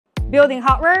Building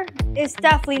hardware is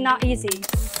definitely not easy.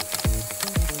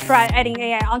 Try adding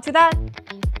AI onto that.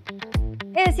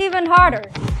 It's even harder.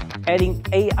 Adding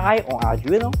AI on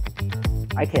Arduino,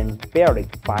 I can barely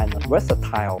find a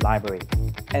versatile library,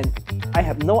 and I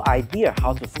have no idea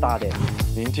how to start it.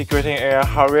 Integrating AI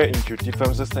hardware into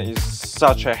different systems is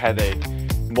such a headache.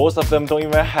 Most of them don't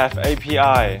even have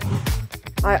API.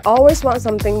 I always want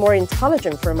something more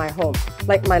intelligent for my home,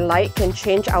 like my light can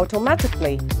change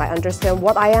automatically by understand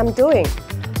what I am doing,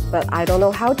 but I don't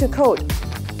know how to code.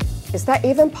 Is that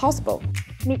even possible?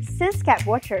 Meet SenseCAP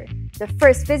Watcher, the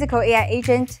first physical AI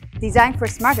agent designed for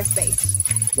smarter space.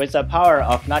 With the power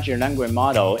of natural language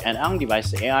model and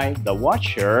on-device AI, the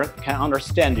Watcher can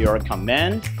understand your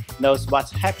command, knows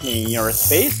what's happening in your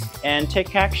space, and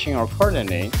take action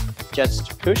accordingly.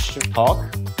 Just push to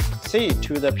talk, say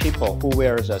to the people who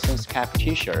wear the SenseCAP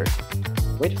t-shirt,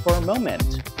 wait for a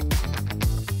moment.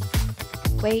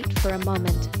 Wait for a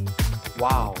moment.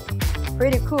 Wow.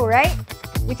 Pretty cool, right?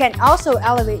 You can also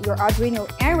elevate your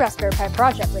Arduino and Raspberry Pi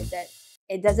project with it.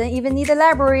 It doesn't even need a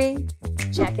library.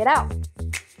 Check it out.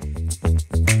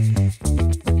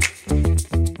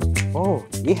 Oh,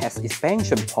 it has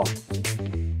expansion port.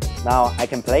 Now I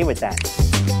can play with that.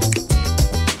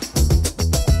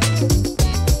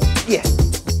 Yeah.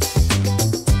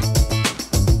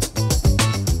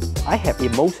 I have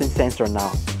emotion sensor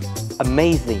now.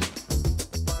 Amazing.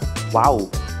 Wow.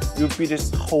 You beat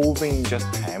this whole thing in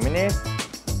just 10 minutes?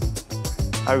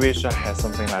 I wish I had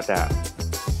something like that.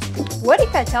 What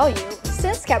if I tell you,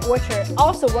 SenseCAP Watcher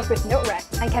also works with Node-RED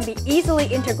and can be easily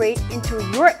integrated into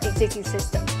your existing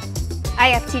system.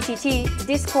 IFTTT,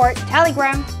 Discord,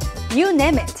 Telegram, you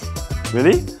name it.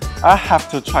 Really? I have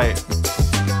to try it.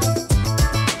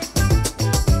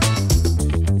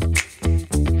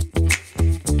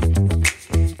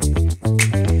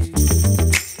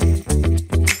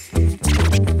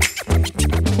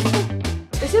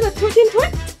 Is it a tooting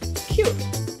toy? Cute.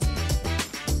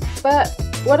 But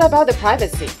what about the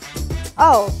privacy?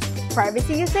 Oh,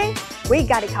 privacy you say? We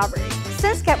got it covered.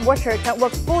 SenseCAP Watcher can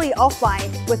work fully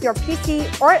offline with your PC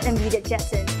or NVIDIA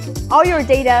Jetson. All your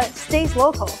data stays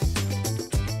local.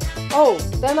 Oh,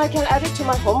 then I can add it to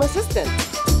my home assistant.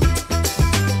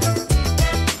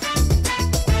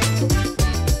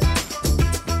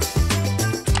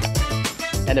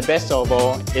 And the best of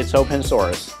all, it's open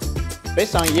source.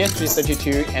 Based on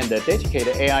ESP32 and the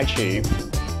dedicated AI chip,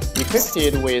 equipped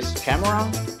it with camera,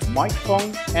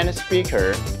 microphone, and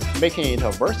speaker, making it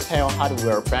a versatile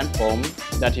hardware platform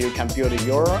that you can build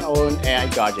your own AI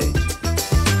gadget.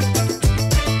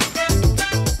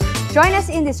 Join us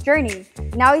in this journey.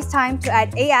 Now it's time to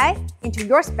add AI into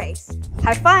your space.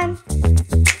 Have fun!